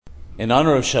in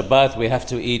honor of Shabbat, we have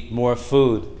to eat more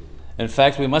food. In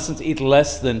fact, we mustn't eat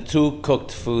less than 2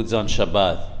 cooked foods on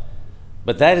Shabbat.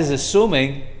 But that is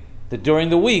assuming that during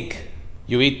the week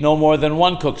you eat no more than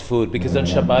 1 cooked food, because on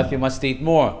Shabbat you must eat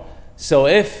more. So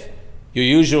if you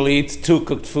usually eat 2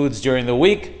 cooked foods during the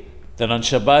week, then on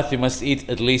Shabbat you must eat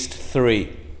at least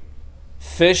 3.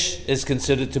 Fish is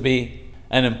considered to be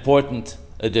an important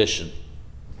addition.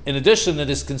 In addition,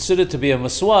 it is considered to be a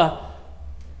maswa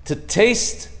to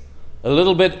taste a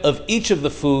little bit of each of the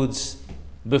foods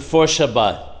before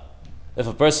Shabbat. If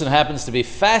a person happens to be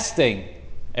fasting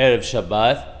Erev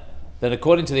Shabbat, then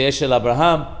according to the Eshel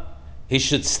Abraham, he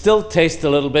should still taste a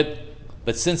little bit,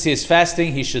 but since he is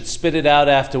fasting, he should spit it out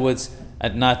afterwards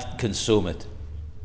and not consume it.